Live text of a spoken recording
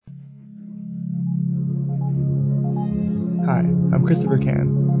Hi, I'm Christopher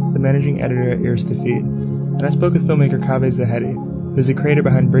Can, the managing editor at Ears to Feed, and I spoke with filmmaker Kaveh Zahedi, who's the creator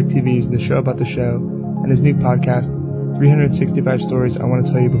behind Brick TV's The Show About the Show and his new podcast, 365 Stories I Want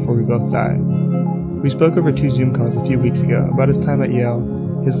to Tell You Before We Both Die. We spoke over 2 Zoom calls a few weeks ago about his time at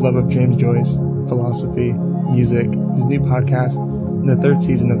Yale, his love of James Joyce, philosophy, music, his new podcast, and the 3rd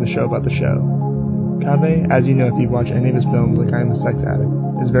season of The Show About the Show. Kaveh, as you know if you've watched any of his films like I Am a Sex Addict,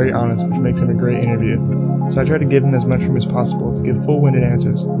 is very honest, which makes him a great interview. So I tried to give him as much room as possible to give full-winded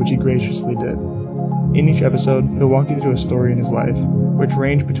answers, which he graciously did. In each episode, he'll walk you through a story in his life, which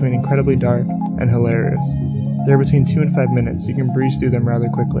range between incredibly dark and hilarious. They're between 2 and 5 minutes, so you can breeze through them rather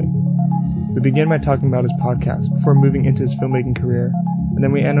quickly. We begin by talking about his podcast before moving into his filmmaking career, and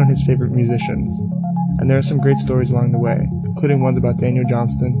then we end on his favorite musicians. And there are some great stories along the way, including ones about Daniel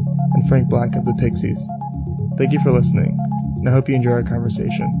Johnston and Frank Black of the Pixies. Thank you for listening, and I hope you enjoy our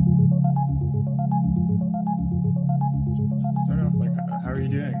conversation. Start off, how are you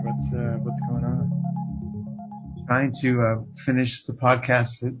doing? What's going on? Trying to finish the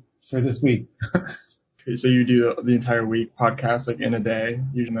podcast for this week. Okay, so you do the entire week podcast in a day,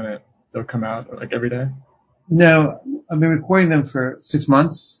 usually then they'll come out every day? No, I've been recording them for 6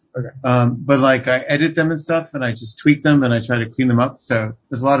 months. Okay. But I edit them and stuff, and I just tweak them and I try to clean them up. So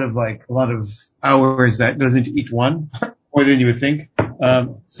there's a lot of hours that goes into each one, more than you would think.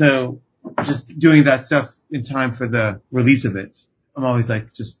 So just doing that stuff in time for the release of it, I'm always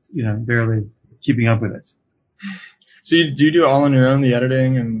barely keeping up with it. So do you do it all on your own, the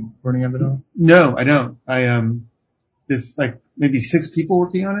editing and recording of it all? No, I don't. There's maybe 6 people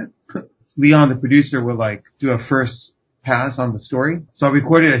working on it. Leon, the producer, will do a first pass on the story. So I'll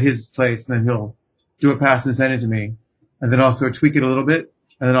record it at his place, and then he'll do a pass and send it to me, and then also tweak it a little bit,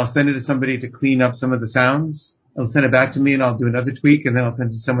 and then I'll send it to somebody to clean up some of the sounds. He'll send it back to me, and I'll do another tweak, and then I'll send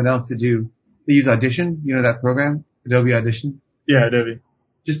it to someone else to do. They use Audition, you know that program, Adobe Audition. Yeah, Adobe.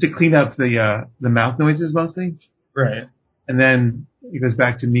 Just to clean up the mouth noises mostly. Right. And then it goes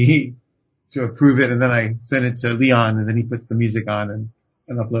back to me to approve it, and then I send it to Leon, and then he puts the music on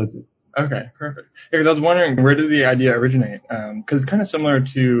and uploads it. Okay, perfect. Yeah, because I was wondering, where did the idea originate? Because it's kind of similar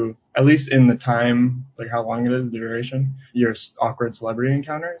to, at least in the time, how long it is, the duration, your awkward celebrity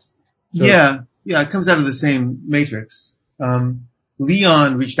encounters. So, yeah, it comes out of the same matrix.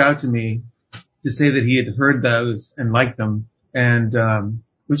 Leon reached out to me to say that he had heard those and liked them, and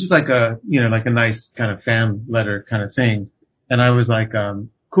which is like a nice kind of fan letter kind of thing. And I was like,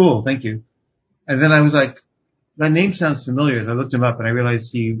 cool, thank you. And then I was like, that name sounds familiar. So I looked him up and I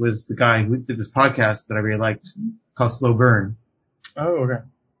realized he was the guy who did this podcast that I really liked called Slow Burn. Oh, okay.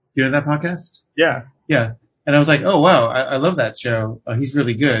 You know that podcast? Yeah. Yeah. And I was like, oh wow, I love that show. He's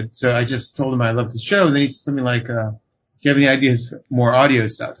really good. So I just told him I loved the show, and then he said something like, do you have any ideas for more audio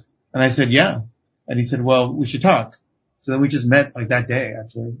stuff? And I said, yeah. And he said, well, we should talk. So then we just met that day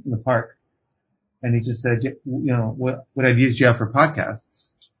actually in the park. And he just said, what ideas do you have for podcasts?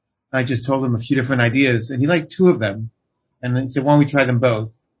 I just told him a few different ideas, and he liked 2 of them. And then he said, why don't we try them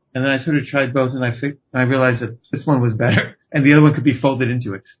both? And then I sort of tried both, and I realized that this one was better, and the other one could be folded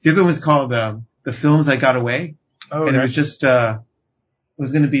into it. The other one was called The Films I Got Away. Oh, and it was just it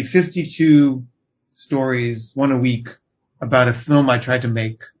was going to be 52 stories, 1 a week, about a film I tried to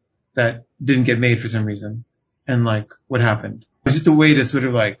make that didn't get made for some reason, and what happened. It was just a way to sort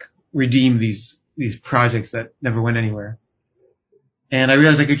of redeem these projects that never went anywhere. And I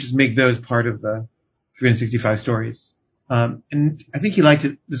realized I could just make those part of the 365 stories. And I think he liked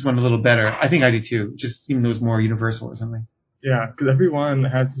this one a little better. I think I did too. It just seemed it was more universal or something. Yeah, because everyone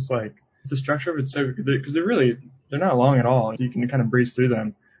has this the structure of it, so because they're not long at all. You can kind of breeze through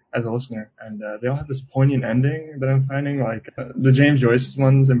them as a listener, and they all have this poignant ending that I'm finding. The James Joyce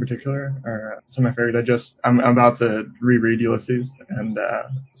ones in particular are some of my favorites. I'm about to reread Ulysses, and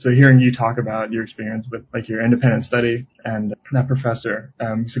so hearing you talk about your experience with your independent study and that professor.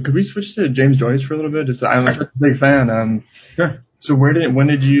 So could we switch to James Joyce for a little bit? I'm a big fan. Sure. So when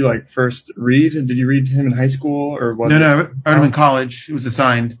did you first read? Did you read him in high school, or was No, I read him in college. It was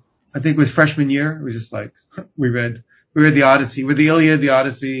assigned. I think it was freshman year. It was just we read the Odyssey, with the Iliad, the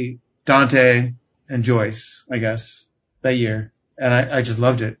Odyssey, Dante, and Joyce, I guess, that year. And I just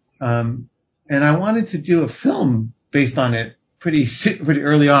loved it. And I wanted to do a film based on it pretty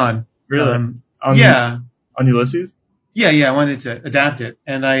early on. Really? On Ulysses? Yeah, I wanted to adapt it.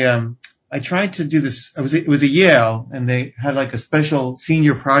 And I tried to do this. It was a Yale, and they had a special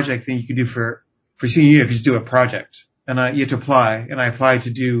senior project thing you could do for senior year. You could just do a project. And you had to apply. And I applied to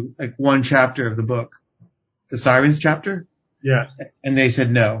do 1 chapter of the book. The Sirens chapter? Yeah. And they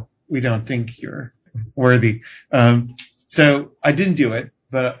said, no, we don't think you're worthy. So I didn't do it,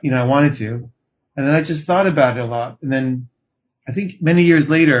 but, I wanted to. And then I just thought about it a lot. And then I think many years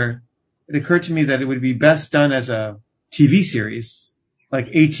later, it occurred to me that it would be best done as a TV series, like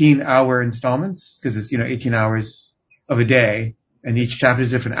 18-hour installments, because it's, 18 hours of a day, and each chapter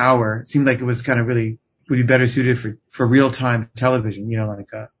is a different hour. It seemed like it was kind of really, would be better suited for real-time television,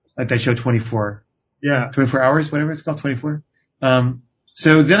 like that show 24. Yeah. 24 hours, whatever it's called, 24.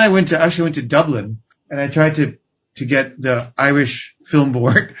 So then I actually went to Dublin, and I tried to get the Irish Film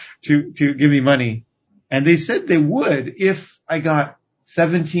Board to give me money. And they said they would if I got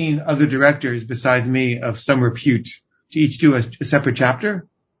 17 other directors besides me of some repute to each do a separate chapter.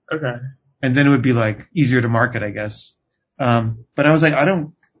 Okay. And then it would be like easier to market, I guess. But I was like, I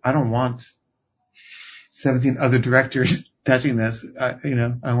don't want 17 other directors touching this.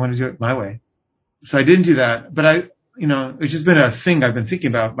 I want to do it my way. So I didn't do that, but it's just been a thing I've been thinking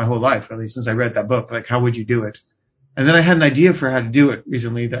about my whole life, really, since I read that book. Like, how would you do it? And then I had an idea for how to do it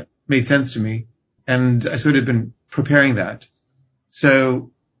recently that made sense to me. And I sort of been preparing that.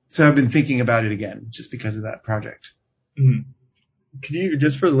 So I've been thinking about it again just because of that project. Mm-hmm. Could you,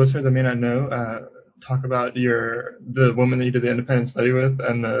 just for the listeners that may not know, talk about the woman that you did the independent study with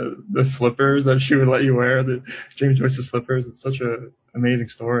and the slippers that she would let you wear, the James Joyce's slippers? It's such an amazing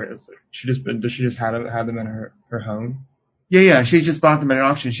story. It's like, does she just had them in her home? Yeah. She just bought them at an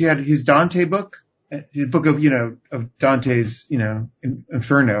auction. She had his Dante book, his book of Dante's,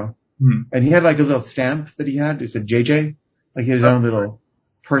 Inferno. Mm-hmm. And he had like a little stamp that he had. It said JJ. Like he had his own little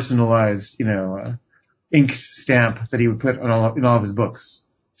personalized, inked stamp that he would put on in all of his books.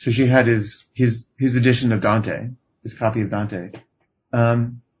 So she had his edition of Dante, his copy of Dante.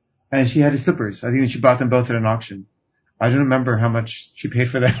 And she had his slippers. I think she bought them both at an auction. I don't remember how much she paid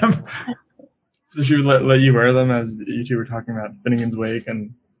for them. So she would let you wear them as you two were talking about Finnegan's Wake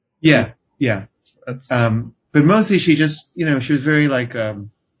and. Yeah. That's. But mostly she just, she was very like,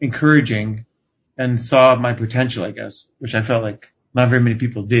 encouraging and saw my potential, I guess, which I felt like not very many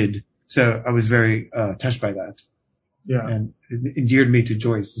people did. So I was very, touched by that. Yeah. And it endeared me to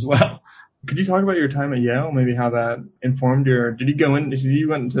Joyce as well. Could you talk about your time at Yale, maybe how that informed you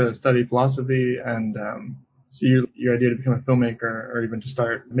went to study philosophy and, so your idea to become a filmmaker or even to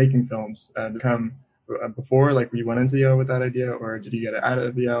start making films, before, like you went into Yale with that idea, or did you get it out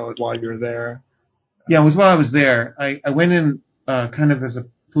of Yale while you were there? Yeah, it was while I was there. I went in, kind of as a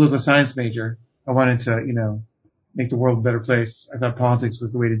political science major. I wanted to, make the world a better place. I thought politics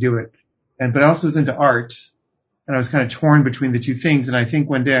was the way to do it. But I also was into art, and I was kind of torn between the two things. And I think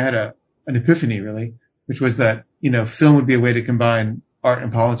one day I had an epiphany, really, which was that, film would be a way to combine art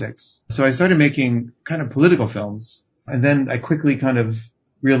and politics. So I started making kind of political films. And then I quickly kind of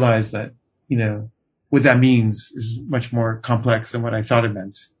realized that, what that means is much more complex than what I thought it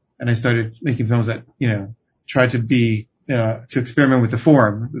meant. And I started making films that, tried to be, to experiment with the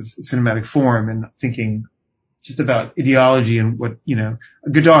form, the cinematic form, and thinking just about ideology and what,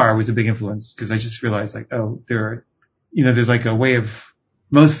 Godard was a big influence because I just realized like, oh, there's like a way of,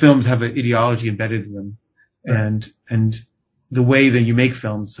 most films have an ideology embedded in them. Right. And the way that you make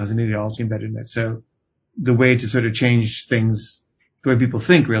films has an ideology embedded in it. So the way to sort of change things, the way people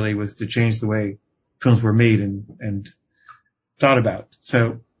think really was to change the way films were made and thought about.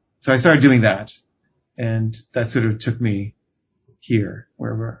 So I started doing that, and that sort of took me here,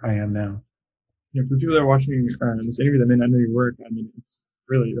 wherever I am now. Yeah, for people that are watching this interview that may not know your work, I mean, it's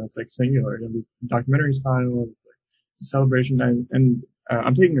really, that's like singular. You have this documentary style, it's like a celebration. And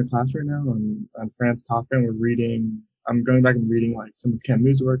I'm taking a class right now on Franz Kafka, and I'm going back and reading like some of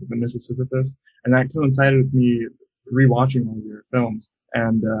Camus' work, The Mists of Sisyphus, and that coincided with me rewatching all of your films.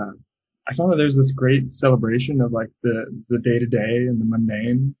 And I found that there's this great celebration of like the day-to-day and the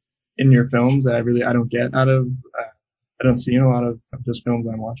mundane in your films that I don't get out of, I don't see in a lot of just films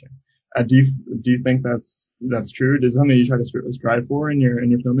I'm watching. Do you think that's true? Is something you try to strive for in your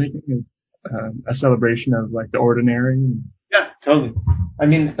filmmaking, is a celebration of like the ordinary? Yeah, totally. I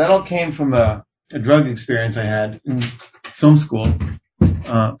mean, that all came from a drug experience I had in film school.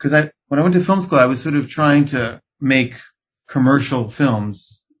 Cause when I went to film school, I was sort of trying to make commercial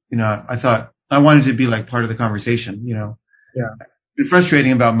films. I thought I wanted to be like part of the conversation, Yeah. It's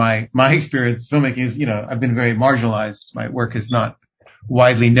frustrating about my experience filmmaking is, I've been very marginalized. My work is not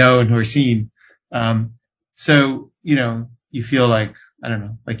widely known or seen. So, you feel like, I don't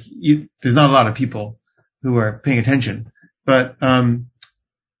know, like there's not a lot of people who are paying attention. But,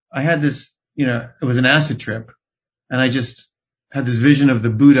 I had this, it was an acid trip, and I just had this vision of the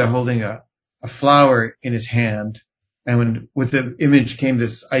Buddha holding a flower in his hand. And with the image came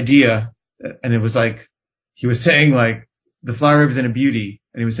this idea, and it was like, he was saying like, the flower represented beauty,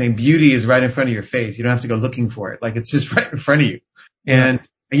 and he was saying beauty is right in front of your face. You don't have to go looking for it. Like it's just right in front of you. And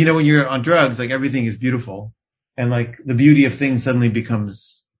when you're on drugs, like everything is beautiful. and like the beauty of things suddenly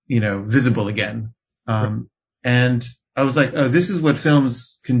becomes, visible again. And I was like, oh, this is what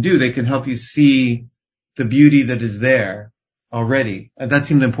films can do. They can help you see the beauty that is there already. And that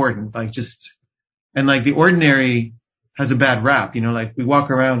seemed important. And like the ordinary has a bad rap, like we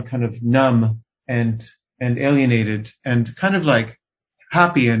walk around kind of numb and alienated and kind of like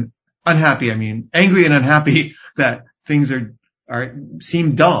happy and unhappy. I mean, angry and unhappy that things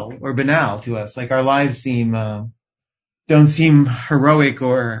seem dull or banal to us. Like our lives don't seem heroic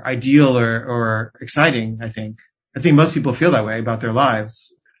or ideal or exciting, I think. I think most people feel that way about their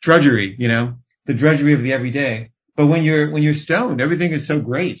lives. Drudgery, the drudgery of the everyday. But when you're stoned, everything is so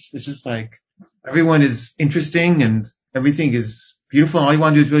great. It's just like everyone is interesting and everything is beautiful. All you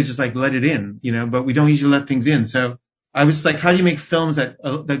want to do is really just like let it in, but we don't usually let things in. So I was like, how do you make films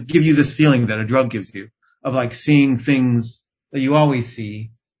that give you this feeling that a drug gives you of like seeing things that you always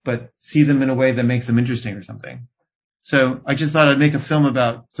see, but see them in a way that makes them interesting or something? So I just thought I'd make a film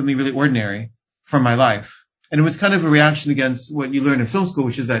about something really ordinary from my life. And it was kind of a reaction against what you learn in film school,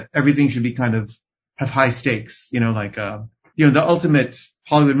 which is that everything should be kind of have high stakes, the ultimate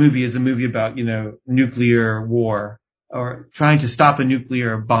Hollywood movie is a movie about, nuclear war or trying to stop a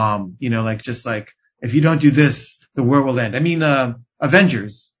nuclear bomb, just like if you don't do this, the world will end. I mean,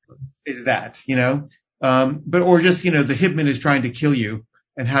 Avengers is that, or just, the hitman is trying to kill you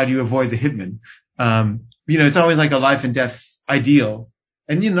and how do you avoid the hitman? It's always like a life and death ideal.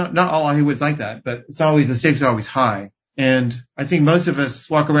 And, not all Hollywood's like that, but the stakes are always high. And I think most of us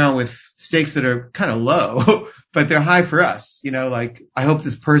walk around with stakes that are kind of low, but they're high for us. Like I hope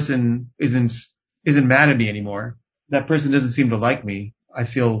this person isn't mad at me anymore. That person doesn't seem to like me. I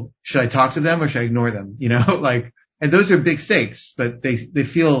feel, should I talk to them or should I ignore them? And those are big stakes, but they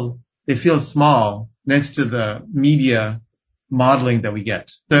feel small next to the media modeling that we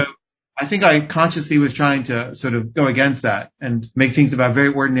get. So I think I consciously was trying to sort of go against that and make things about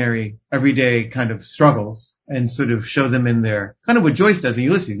very ordinary, everyday kind of struggles and sort of show them in their kind of what Joyce does in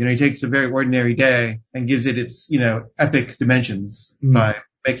Ulysses. He takes a very ordinary day and gives it its, epic dimensions by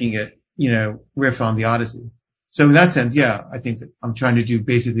making it, riff on the Odyssey. So in that sense, yeah, I think that I'm trying to do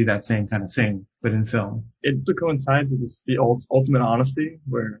basically that same kind of thing, but in film. It coincides with the ultimate honesty,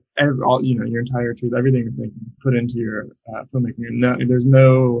 where your entire truth, everything is put into your filmmaking. There's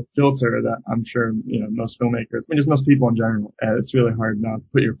no filter that I'm sure most filmmakers, just most people in general. It's really hard not to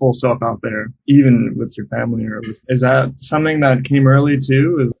put your full self out there, even with your family. Is that something that came early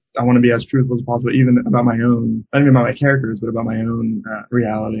too? I want to be as truthful as possible, even about my own, not even about my characters, but about my own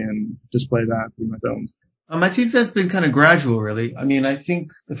reality, and display that through my films. I think that's been kind of gradual, really. I mean, I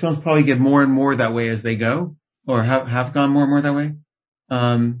think the films probably get more and more that way as they go, or have gone more and more that way.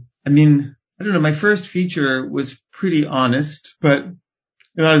 I mean, I don't know. My first feature was pretty honest, but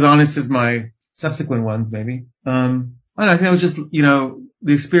not as honest as my subsequent ones, maybe. I don't know. I think it was just,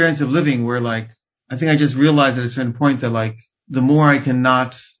 the experience of living where like, I think I just realized at a certain point that like, the more I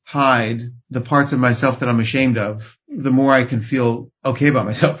cannot hide the parts of myself that I'm ashamed of, the more I can feel okay about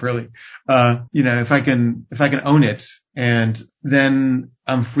myself, really. If I can own it, and then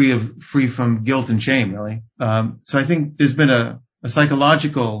I'm free from guilt and shame, really. So I think there's been a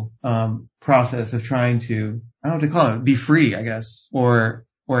psychological, process of trying to, I don't know what to call it, be free, I guess, or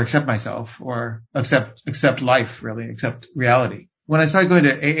accept myself, or accept life, really, accept reality. When I started going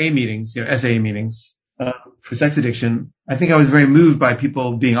to AA meetings, SAA meetings, for sex addiction, I think I was very moved by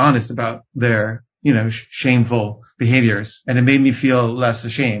people being honest about their, shameful behaviors. And it made me feel less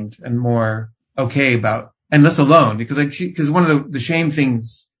ashamed and more okay about, and less alone, because one of the shame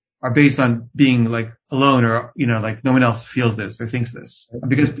things are based on being like alone, or, like no one else feels this or thinks this.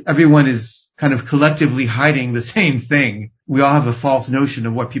 Because everyone is kind of collectively hiding the same thing. We all have a false notion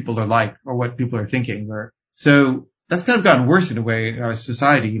of what people are like or what people are thinking. So that's kind of gotten worse in a way in our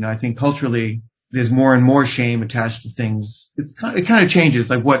society. I think culturally, there's more and more shame attached to things. It kind of changes,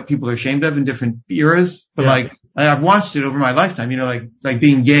 like what people are ashamed of in different eras. But like I've watched it over my lifetime, like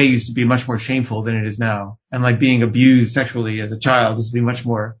being gay used to be much more shameful than it is now. And like being abused sexually as a child used to be much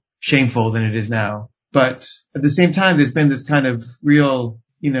more shameful than it is now. But at the same time, there's been this kind of real,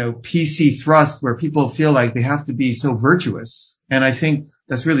 PC thrust where people feel like they have to be so virtuous. And I think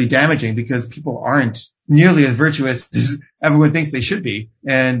that's really damaging because people aren't nearly as virtuous as everyone thinks they should be.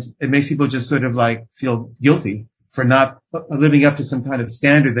 And it makes people just sort of like feel guilty for not living up to some kind of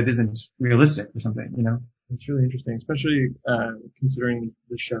standard that isn't realistic or something, It's really interesting, especially considering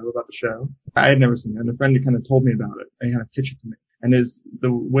the show. I had never seen it, and a friend kind of told me about it, and he kind of pitched it to me. And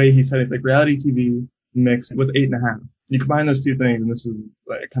the way he said it's like reality TV mixed with 8.5. You combine those two things, and this is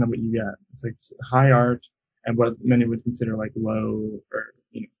like kind of what you get. It's like high art and what many would consider like low or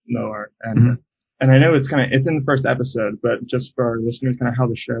low art. And And I know it's in the first episode, but just for our listeners, kind of how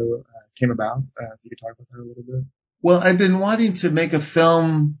the show came about. If you could talk about that a little bit. Well, I've been wanting to make a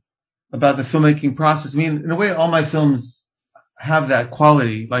film about the filmmaking process. I mean, in a way, all my films have that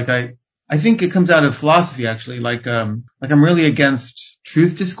quality. Like I think it comes out of philosophy, actually. Like I'm really against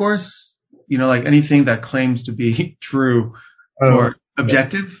truth discourse. Like anything that claims to be true or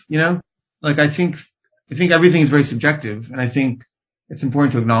objective, like I think everything is very subjective, and I think it's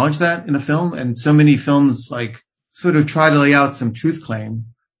important to acknowledge that in a film. And so many films like sort of try to lay out some truth claim,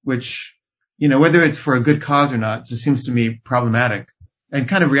 which, whether it's for a good cause or not, just seems to me problematic and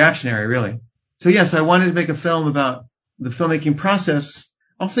kind of reactionary, really. So yes, I wanted to make a film about the filmmaking process,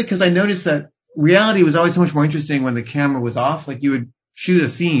 also because I noticed that reality was always so much more interesting when the camera was off. Like you would shoot a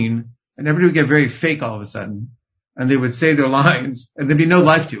scene and everybody would get very fake all of a sudden, and they would say their lines and there'd be no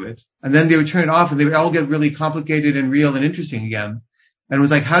life to it. And then they would turn it off and they would all get really complicated and real and interesting again. And it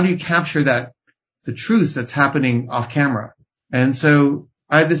was like, how do you capture that, the truth that's happening off camera? And so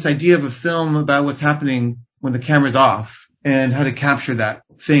I had this idea of a film about what's happening when the camera's off and how to capture that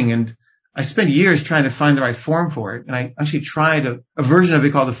thing. And I spent years trying to find the right form for it. And I actually tried a version of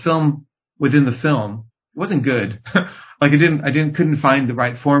it called the film within the film. It wasn't good. Like couldn't find the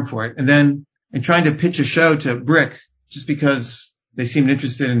right form for it. And then in trying to pitch a show to Brick, just because they seemed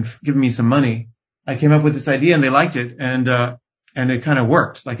interested in giving me some money, I came up with this idea and they liked it. And it kind of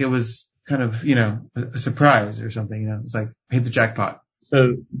worked. Like it was kind of, a surprise or something, it's like I hit the jackpot.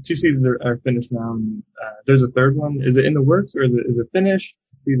 So 2 seasons are finished now, and there's a third one. Is it in the works or is it finished?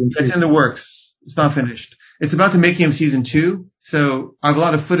 Season 2? It's in the works. It's not finished. It's about the making of season 2. So I have a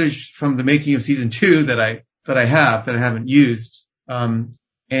lot of footage from the making of season 2 that I haven't used. I've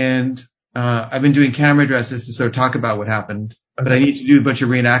been doing camera addresses to sort of talk about what happened, but I need to do a bunch of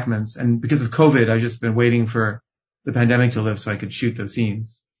reenactments. And because of COVID, I've just been waiting for the pandemic to lift so I could shoot those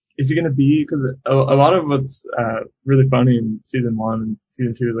scenes. Is it going to be, because a lot of what's really funny in season 1 and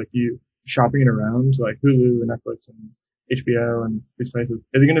season 2 is like you shopping it around, like Hulu and Netflix and HBO and these places.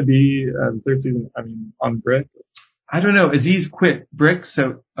 Is it going to be the third season, on Brick? I don't know. Aziz quit Brick,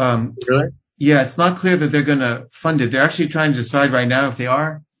 so really? Yeah, it's not clear that they're going to fund it. They're actually trying to decide right now if they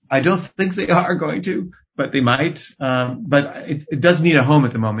are. I don't think they are going to, but they might. But it does need a home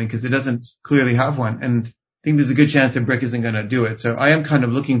at the moment because it doesn't clearly have one. And I think there's a good chance that Brick isn't going to do it. So I am kind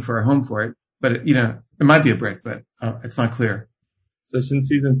of looking for a home for it. But, it might be a Brick, but it's not clear. So since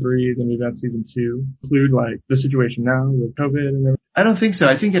season 3 is going to be that season 2, include like the situation now with COVID and everything? I don't think so.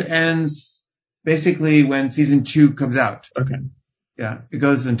 I think it ends basically when season 2 comes out. Okay. Yeah, it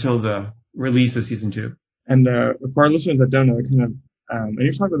goes until the release of season 2. And for our listeners that don't know, kind of, and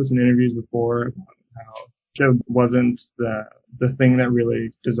you've talked about this in interviews before about how show wasn't the thing that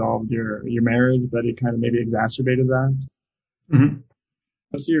really dissolved your marriage, but it kind of maybe exacerbated that. Mm-hmm.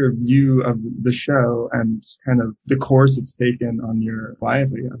 What's your view of the show and kind of the course it's taken on your life,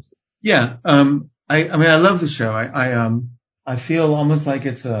 I guess? Yeah. I love the show. I feel almost like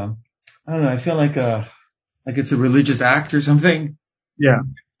it's I feel like it's a religious act or something. Yeah.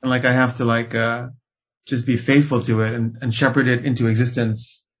 And like I have to just be faithful to it and shepherd it into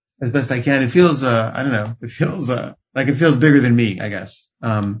existence as best I can. It feels, it feels bigger than me, I guess.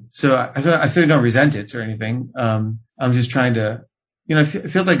 So I certainly don't resent it or anything. I'm just trying to, it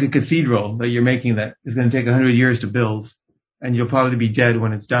feels like a cathedral that you're making that is going to take 100 years to build, and you'll probably be dead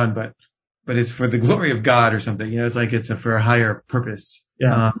when it's done, but it's for the glory of God or something. It's like it's for a higher purpose.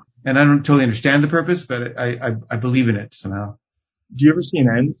 Yeah. And I don't totally understand the purpose, but I believe in it somehow. Do you ever see an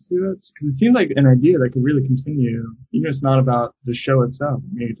end to it? Because it seems like an idea that could really continue, even if it's not about the show itself.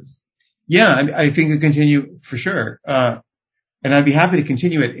 Maybe just. Yeah, I think it could continue for sure. And I'd be happy to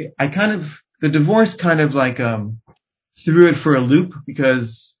continue it. The divorce kind of like, threw it for a loop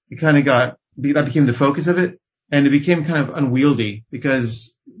because it kind of that became the focus of it. And it became kind of unwieldy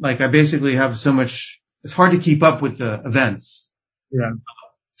because like I basically have so much, it's hard to keep up with the events. Yeah.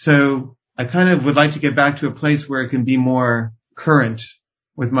 So I kind of would like to get back to a place where it can be more current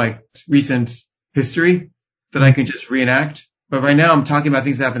with my recent history that I can just reenact. But right now I'm talking about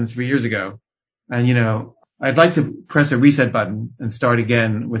things that happened 3 years ago. And, I'd like to press a reset button and start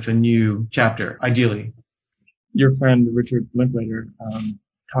again with a new chapter, ideally. Your friend Richard Linklater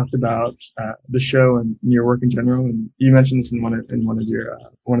talked about the show and your work in general, and you mentioned this in one of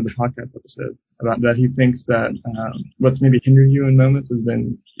the podcast episodes about that he thinks that what's maybe hindered you in moments has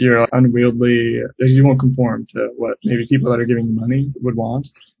been your unwieldy, that you won't conform to what maybe people that are giving you money would want.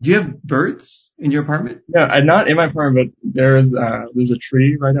 Do you have birds in your apartment? No, not in my apartment, but there's a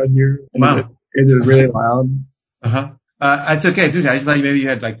tree right out here. And wow. Is it really loud? It's okay. I just thought maybe you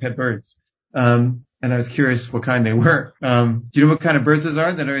had like pet birds. and I was curious what kind they were. Do you know what kind of birds those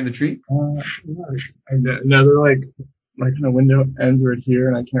are that are in the tree? No, they're like my kind of window ends right here,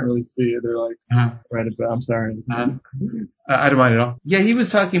 and I can't really see it. They're like right above. I'm sorry. I don't mind at all. Yeah, he was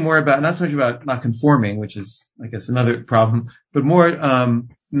talking more about, not so much about not conforming, which is, I guess, another problem, but more,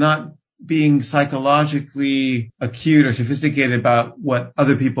 not being psychologically acute or sophisticated about what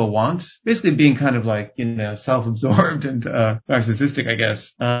other people want. Basically being kind of like, self-absorbed and, narcissistic, I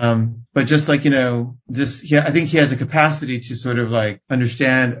guess. But just like, I think he has a capacity to sort of like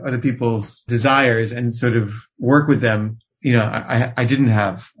understand other people's desires and sort of work with them. I didn't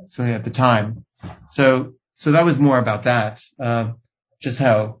have, certainly at the time. So that was more about that. Just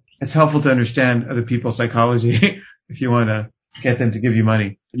how it's helpful to understand other people's psychology if you want to get them to give you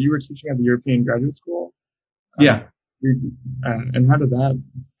money. You were teaching at the European Graduate School? Yeah. And how did that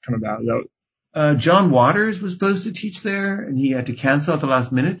come about? John Waters was supposed to teach there, and he had to cancel at the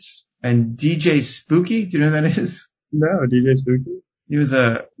last minute. And DJ Spooky, do you know who that is? No, DJ Spooky? He was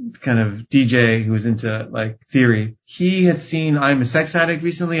a kind of DJ who was into like theory. He had seen I'm a Sex Addict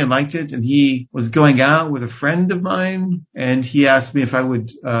recently and liked it, and he was going out with a friend of mine, and he asked me if I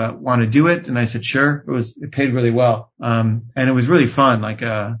would want to do it, and I said sure. It paid really well, and it was really fun. Like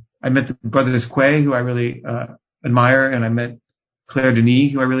I met the brothers Quay, who I really admire, and I met Claire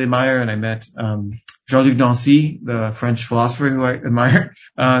Denis, who I really admire, and I met Jean-Luc Nancy, the French philosopher who I admire.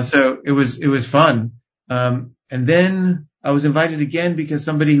 So it was fun. And then I was invited again because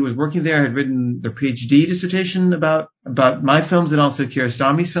somebody who was working there had written their PhD dissertation about my films and also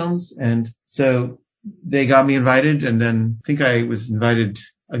Kiarostami's films. And so they got me invited, and then I think I was invited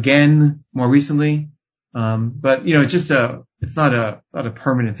again more recently. But it's not a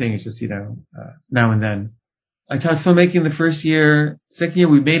permanent thing. It's just, now and then. I taught filmmaking the first year. Second year,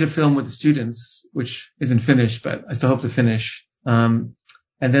 we made a film with the students, which isn't finished, but I still hope to finish. And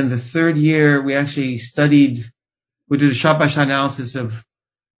then the third year, we did a shot-by-shot analysis of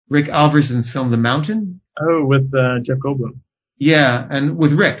Rick Alverson's film, The Mountain. Oh, with Jeff Goldblum. Yeah, and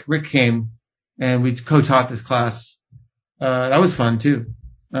with Rick. Rick came, and we co-taught this class. That was fun, too.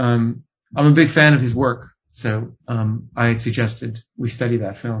 I'm a big fan of his work, so I suggested we study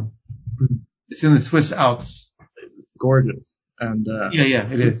that film. It's in the Swiss Alps. Gorgeous. And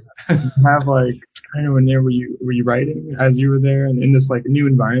yeah, it is. Have like kind of when there were you writing as you were there and in this like new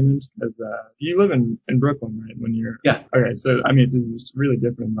environment? As you live in Brooklyn, right? Yeah. Okay, so I mean it's a really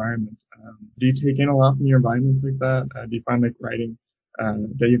different environment. Do you take in a lot from your environments like that? Do you find like writing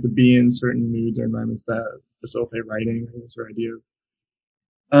that you have to be in certain moods or environments that facilitate writing or ideas?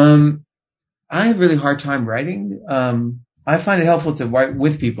 I have a really hard time writing. I find it helpful to write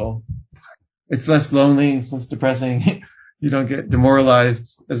with people. It's less lonely, it's less depressing. You don't get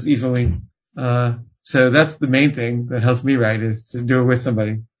demoralized as easily. So that's the main thing that helps me write, is to do it with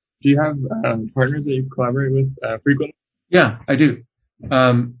somebody. Do you have partners that you collaborate with frequently? Yeah, I do.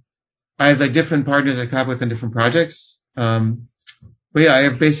 I have like different partners I collaborate with in different projects. But yeah, I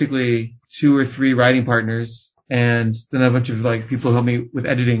have basically 2 or 3 writing partners, and then a bunch of like people who help me with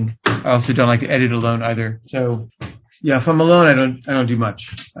editing. I also don't like to edit alone either. So yeah, if I'm alone, I don't do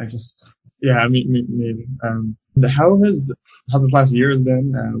much. Yeah, I mean, maybe. How has this last year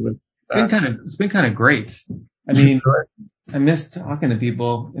been with? It's been kind of great. I mean, I miss talking to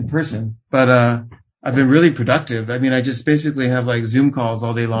people in person, but I've been really productive. I mean, I just basically have like Zoom calls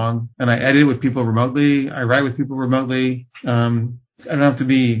all day long, and I edit with people remotely. I write with people remotely. I don't have to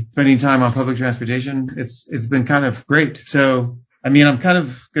be spending time on public transportation. It's been kind of great. So, I mean, I'm going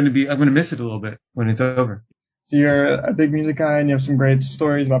to miss it a little bit when it's over. So you're a big music guy, and you have some great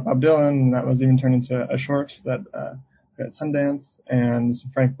stories about Bob Dylan, and that was even turned into a short that at Sundance, and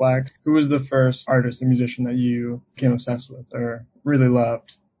some Frank Black. Who was the first artist and musician that you became obsessed with or really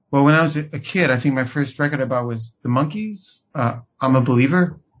loved? Well, when I was a kid, I think my first record I bought was The Monkees, I'm a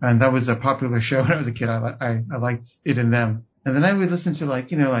Believer, and that was a popular show when I was a kid. I liked it and them. And then I would listen to like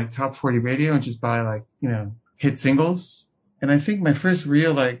top 40 radio and just buy like, hit singles. And I think my first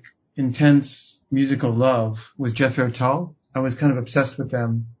real like intense musical love was Jethro Tull. I was kind of obsessed with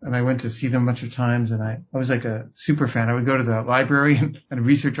them, and I went to see them a bunch of times, and I was like a super fan. I would go to the library and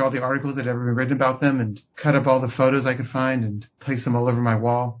research all the articles that had ever been written about them and cut up all the photos I could find and place them all over my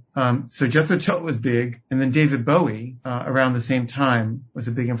wall. So Jethro Tull was big, and then David Bowie, around the same time, was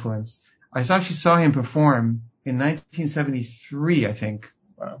a big influence. I actually saw him perform in 1973, I think.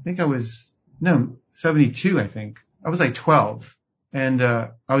 Wow. I think 72, I think. I was like 12. And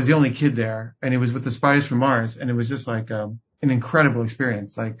I was the only kid there, and it was with the Spiders from Mars, and it was just like an incredible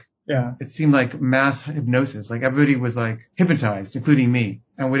experience. Like Yeah. It seemed like mass hypnosis. Like everybody was like hypnotized, including me.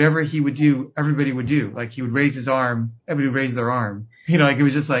 And whatever he would do, everybody would do. Like he would raise his arm, everybody would raise their arm. Like it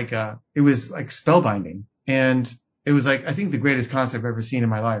was just like, it was like spellbinding. And it was like, I think the greatest concert I've ever seen in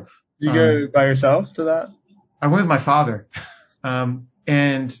my life. You go by yourself to that? I went with my father.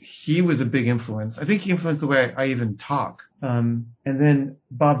 And he was a big influence. I think he influenced the way I even talk. And then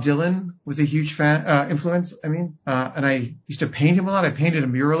Bob Dylan was a huge influence. And I used to paint him a lot. I painted a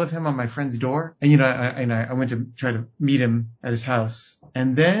mural of him on my friend's door. And, I went to try to meet him at his house.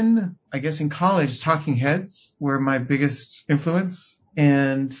 And then I guess in college, Talking Heads were my biggest influence.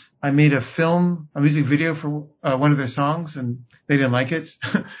 And I made a music video for one of their songs, and they didn't like it.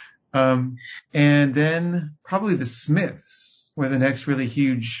 And then probably the Smiths were the next really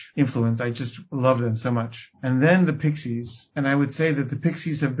huge influence. I just love them so much. And then the Pixies. And I would say that the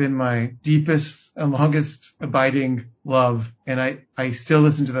Pixies have been my deepest and longest abiding love. And I still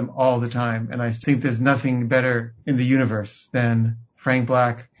listen to them all the time. And I think there's nothing better in the universe than Frank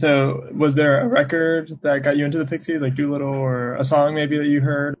Black. So was there a record that got you into the Pixies, like Doolittle, or a song maybe that you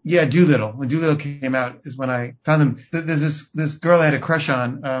heard? Yeah, Doolittle. When Doolittle came out is when I found them. There's this girl I had a crush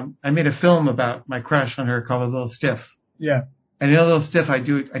on. I made a film about my crush on her called A Little Stiff. Yeah. And in A Little Stiff, I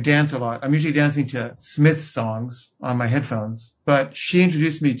dance a lot. I'm usually dancing to Smith songs on my headphones. But she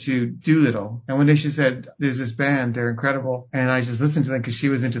introduced me to Doolittle. And one day she said, there's this band, they're incredible. And I just listened to them because she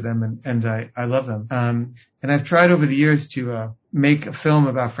was into them, and I love them. And I've tried over the years to make a film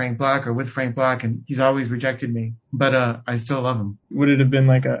about Frank Black or with Frank Black, and he's always rejected me. But I still love him. Would it have been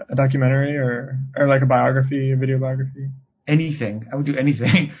like a documentary or like a biography, a video biography? Anything. I would do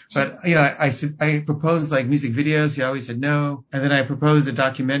anything. But, I proposed like music videos. He always said no. And then I proposed a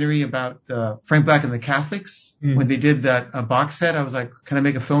documentary about Frank Black and the Catholics. When they did that box set, I was like, can I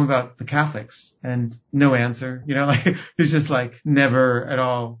make a film about the Catholics? And no answer. He's just like never at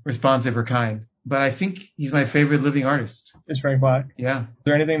all responsive or kind. But I think he's my favorite living artist. Is Frank Black? Yeah. Is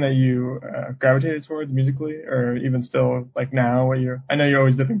there anything that you gravitated towards musically, or even still like now? I know you're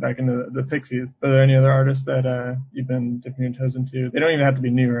always dipping back into the Pixies. Are there any other artists that you've been dipping your toes into? They don't even have to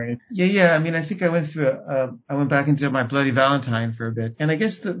be new or anything. Yeah. I think I went through I went back into My Bloody Valentine for a bit. And I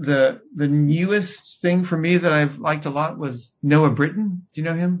guess the newest thing for me that I've liked a lot was Noah Britton. Do you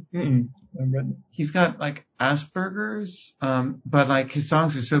know him? Mm-mm. He's got like Asperger's, but like his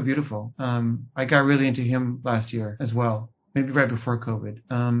songs are so beautiful. I got really into him last year as well, maybe right before COVID.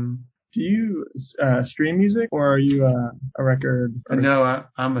 Do you stream music, or are you a record? No,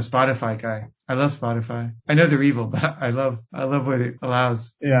 I'm a Spotify guy. I love Spotify. I know they're evil, but I love what it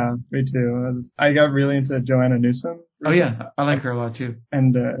allows. Yeah, me too. I got really into Joanna Newsom. Oh yeah, I like her a lot too.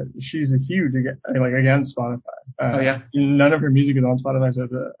 And she's a huge against Spotify. Oh yeah. None of her music is on Spotify, so I have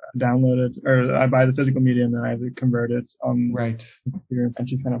to download it, or I buy the physical media and then I have to convert it on right. the computer. And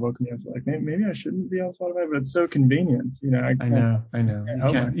she's kind of woken me up to like maybe I shouldn't be on Spotify, but it's so convenient. I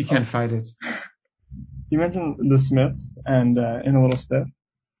know. You can't fight it. You mentioned the Smiths and In a Little Stiff.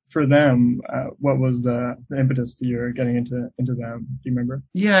 For them, what was the impetus to your getting into them? Do you remember?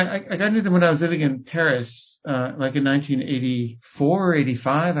 Yeah, I got into them when I was living in Paris, like in 1984 or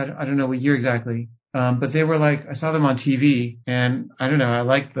 85. I don't know what year exactly. But they were like, I saw them on TV and I don't know, I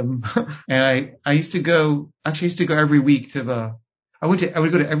liked them. And I used to go every week I would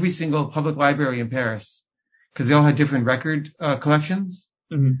go to every single public library in Paris because they all had different record, collections.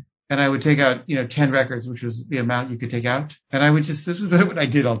 Mm-hmm. And I would take out, 10 records, which was the amount you could take out. And this was what I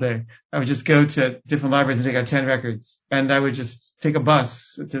did all day. I would just go to different libraries and take out 10 records. And I would just take a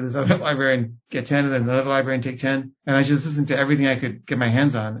bus to this other library and get 10, and then another library and take 10. And I just listened to everything I could get my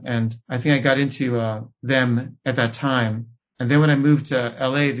hands on. And I think I got into, them at that time. And then when I moved to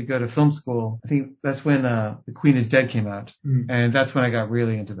LA to go to film school, I think that's when, The Queen is Dead came out. Mm. And that's when I got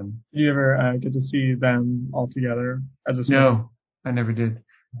really into them. Did you ever, get to see them all together as a special? No, I never did.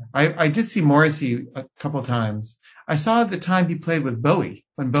 I did see Morrissey a couple times. I saw the time he played with Bowie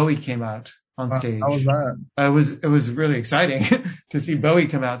when Bowie came out on stage. How was that? It was really exciting to see Bowie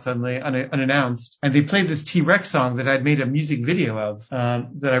come out suddenly unannounced. And they played this T-Rex song that I'd made a music video of,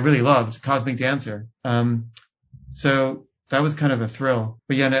 that I really loved, Cosmic Dancer. So that was kind of a thrill.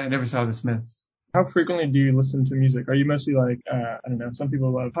 But yeah, I never saw the Smiths. How frequently do you listen to music? Are you mostly like, I don't know, some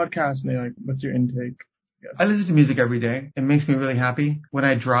people love podcasts and they like, what's your intake? Yes. I listen to music every day. It makes me really happy. When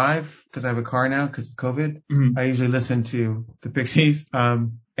I drive, because I have a car now because of COVID, I usually listen to the Pixies.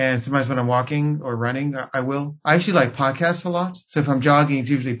 And And sometimes when I'm walking or running, I will. I actually like podcasts a lot. So if I'm jogging, it's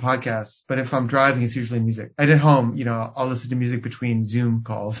usually podcasts. But if I'm driving, it's usually music. And at home, I'll listen to music between Zoom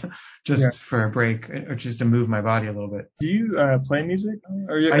calls just for a break or just to move my body a little bit. Do you play music?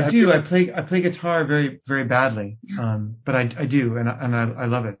 I do. I play guitar very, very badly. But I do. And I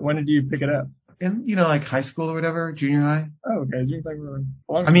love it. When did you pick it up? In, like high school or whatever, junior high. Oh, okay. So you're playing for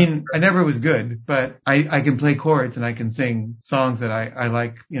a long time. I mean, I never was good, but I can play chords and I can sing songs that I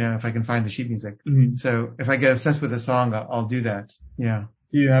like, if I can find the sheet music. Mm-hmm. So if I get obsessed with a song, I'll do that. Yeah.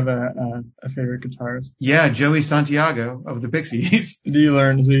 Do you have a favorite guitarist? Yeah, Joey Santiago of the Pixies. So you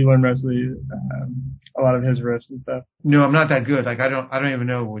learn mostly a lot of his riffs and stuff? No, I'm not that good. Like I don't even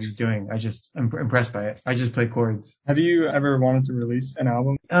know what he's doing. I'm impressed by it. I just play chords. Have you ever wanted to release an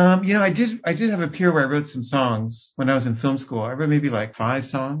album? I did have a period where I wrote some songs when I was in film school. I wrote maybe like 5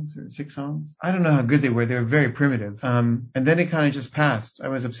 songs or 6 songs. I don't know how good they were. They were very primitive. And then it kind of just passed. I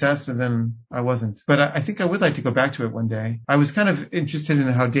was obsessed and then I wasn't. But I think I would like to go back to it one day. I was kind of interested in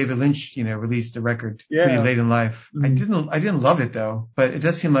how David Lynch, released a record pretty late in life. Mm-hmm. I didn't love it though, but it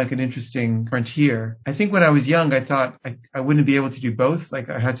does seem like an interesting frontier. I think when I was young, I thought I wouldn't be able to do both. Like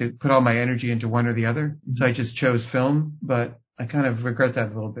I had to put all my energy into one or the other. Mm-hmm. So I just chose film, but I kind of regret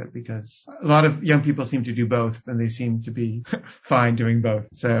that a little bit because a lot of young people seem to do both and they seem to be fine doing both.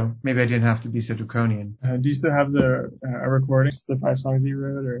 So maybe I didn't have to be so draconian. Do you still have the recordings, the 5 songs you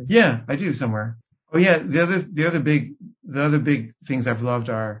wrote? Or? Yeah, I do somewhere. Oh yeah, the other big things I've loved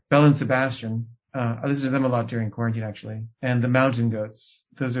are Belle and Sebastian. I listened to them a lot during quarantine actually. And the Mountain Goats.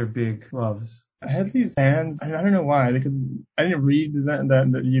 Those are big loves. I had these bands, I don't know why, because I didn't read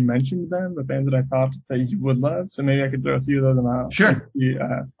that you mentioned them, but bands that I thought that you would love. So maybe I could throw a few of them out. Sure.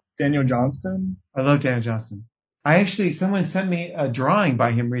 Daniel Johnston. I love Daniel Johnston. Someone sent me a drawing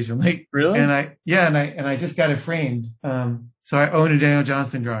by him recently. Really? And I just got it framed. So I own a Daniel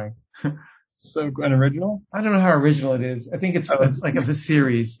Johnston drawing. So an original? I don't know how original it is. I think it's like of a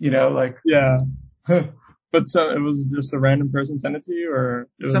series, Yeah. But so it was just a random person sent it to you, or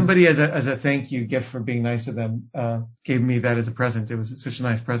somebody as a thank you gift for being nice to them gave me that as a present. It was such a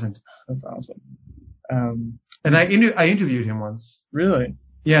nice present. That's awesome. And I interviewed him once. Really?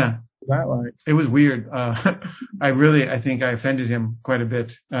 Yeah. What's that like? It was weird. I think I offended him quite a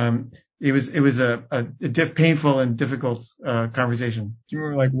bit. It was a painful and difficult conversation. Do you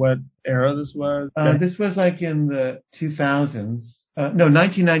remember what era this was? This was in the 2000s.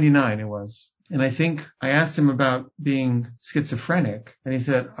 1999 it was. And I think I asked him about being schizophrenic, and he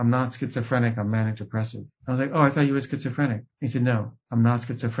said, "I'm not schizophrenic, I'm manic depressive." I was like, "Oh, I thought you were schizophrenic." He said, "No, I'm not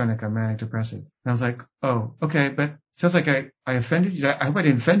schizophrenic, I'm manic depressive." And I was like, "Oh, okay, but it sounds like I offended you. I hope I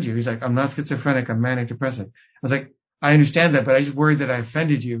didn't offend you." He's like, "I'm not schizophrenic, I'm manic depressive." I was like, "I understand that, but I just worried that I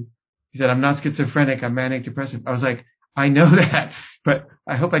offended you." He said, "I'm not schizophrenic, I'm manic depressive." I was like, "I know that, but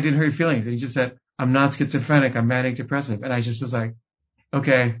I hope I didn't hurt your feelings." And he just said, "I'm not schizophrenic, I'm manic depressive." And I just was like,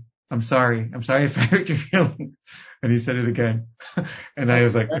 "Okay. I'm sorry if I hurt your feelings." And he said it again. And I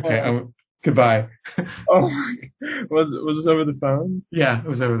was like, okay, goodbye. Oh, was this over the phone? Yeah, it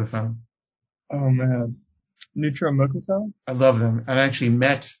was over the phone. Oh man. Neutral Milk Hotel? I love them. And I actually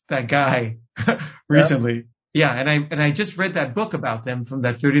met that guy recently. Yeah. And I just read that book about them from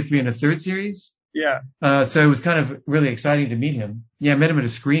that 33 1/3 series. Yeah. So it was kind of really exciting to meet him. Yeah, I met him at a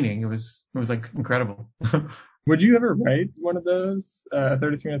screening. It was incredible. Would you ever write one of those,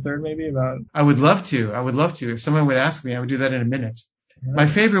 33 1/3 maybe about? I would love to. If someone would ask me, I would do that in a minute. Right. My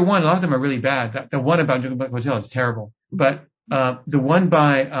favorite one, a lot of them are really bad. The one about Neutral Milk Hotel is terrible. But, the one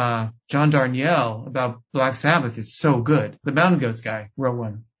by, John Darnielle about Black Sabbath is so good. The Mountain Goats guy wrote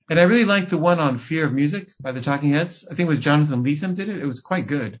one. And I really liked the one on Fear of Music by the Talking Heads. I think it was Jonathan Lethem did it. It was quite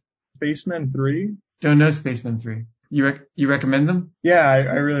good. Spaceman 3? Don't know Spaceman 3. You recommend them? Yeah,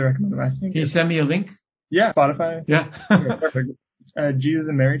 I really recommend them. I think. Can you send me a link? Yeah, Spotify. Yeah. Perfect. Jesus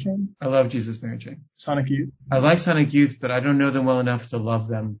and Mary Chain? I love Jesus and Mary Chain. Sonic Youth? I like Sonic Youth, but I don't know them well enough to love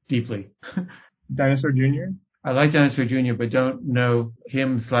them deeply. Dinosaur Jr.? I like Dinosaur Jr., but don't know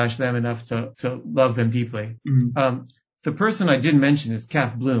him/them enough to love them deeply. Mm-hmm. The person I didn't mention is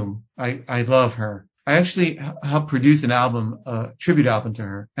Kath Bloom. I love her. I actually helped produce an album, tribute album to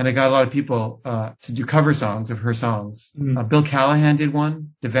her, and I got a lot of people to do cover songs of her songs. Mm. Bill Callahan did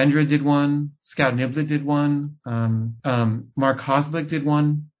one, Devendra did one, Scout Niblett did one, Mark Hoslick did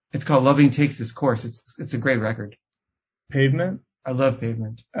one. It's called Loving Takes This Course. It's a great record. Pavement? I love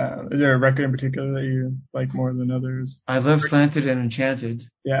Pavement. Is there a record in particular that you like more than others? I love Slanted and Enchanted.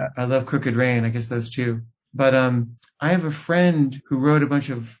 Yeah. I love Crooked Rain. I guess those two. But I have a friend who wrote a bunch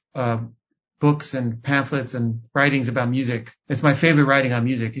of books and pamphlets and writings about music. It's my favorite writing on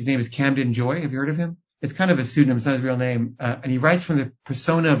music. His name is Camden Joy. Have you heard of him? It's kind of a pseudonym. It's not his real name. And he writes from the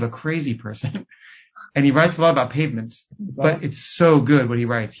persona of a crazy person. And he writes a lot about pavement, but it's so good what he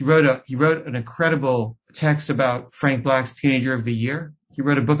writes. He wrote an incredible text about Frank Black's Teenager of the Year. He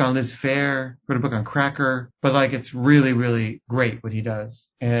wrote a book on Liz Phair, wrote a book on Cracker, but like it's really, really great what he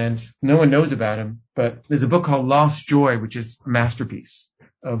does. And no one knows about him, but there's a book called Lost Joy, which is a masterpiece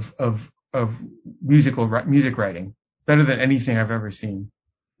of music writing. Better than anything I've ever seen.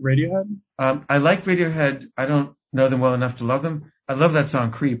 Radiohead? I like Radiohead. I don't know them well enough to love them. I love that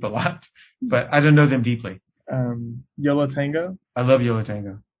song Creep a lot, but I don't know them deeply. Yo La Tengo? I love Yo La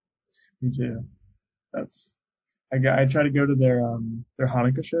Tengo. Me too. I try to go to their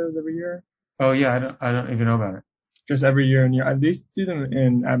Hanukkah shows every year. Oh yeah, I don't even know about it. Just every year and year. I used to do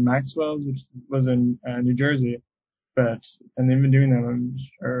them at Maxwell's, which was in New Jersey, and they've been doing them, I'm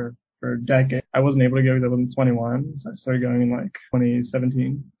sure, for a decade. I wasn't able to go because I wasn't 21, so I started going in like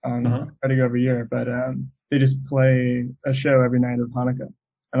 2017. I try to go every year, but they just play a show every night of Hanukkah.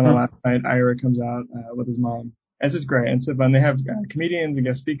 And on the last night, Ira comes out with his mom. And it's just great. And so fun. They have comedians and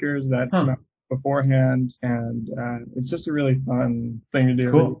guest speakers that come out beforehand, and it's just a really fun thing to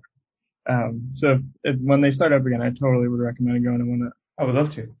do. Cool. So when they start up again, I totally would recommend going. I would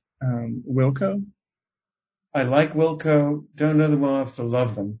love to. Wilco? I like Wilco. Don't know them well enough to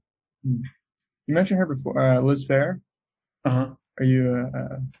love them. You mentioned her before, Liz Phair. Uh-huh. Are you,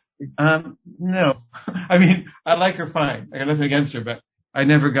 no. I mean, I like her fine. I got nothing against her, but I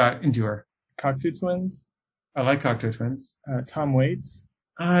never got into her. Cocteau Twins? I like Cocteau Twins. Tom Waits?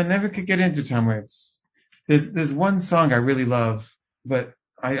 I never could get into Tom Waits. There's one song I really love, but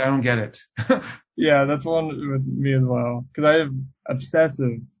I don't get it. Yeah, that's one with me as well. Cause I have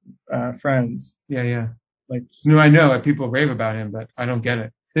obsessive, friends. Yeah. Like, no, I know people rave about him, but I don't get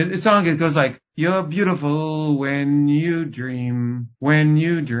it. The song, it goes like, you're beautiful when you dream. You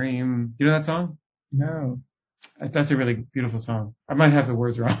know that song? No. That's a really beautiful song. I might have the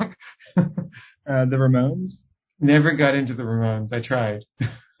words wrong. The Ramones? Never got into the Ramones. I tried.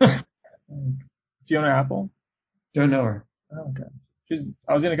 Fiona Apple? Don't know her. Oh, okay.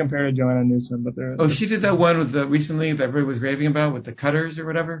 I was going to compare her to Joanna Newsom, but she did that one with recently that everybody was raving about with the Cutters or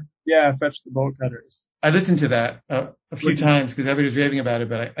whatever? Yeah, Fetch the Bolt Cutters. I listened to that a few times because everybody was raving about it,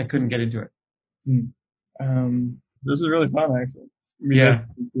 but I couldn't get into it. This is really fun, actually. Yeah.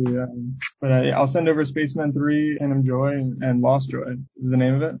 But I'll send over Spaceman 3, Phantom Joy, and Lost Joy. Is the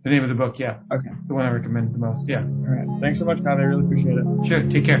name of it? The name of the book, yeah. Okay. The one I recommend the most, yeah. All right. Thanks so much, Kaveh. I really appreciate it. Sure.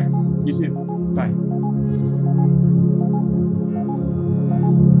 Take care. You too. Bye.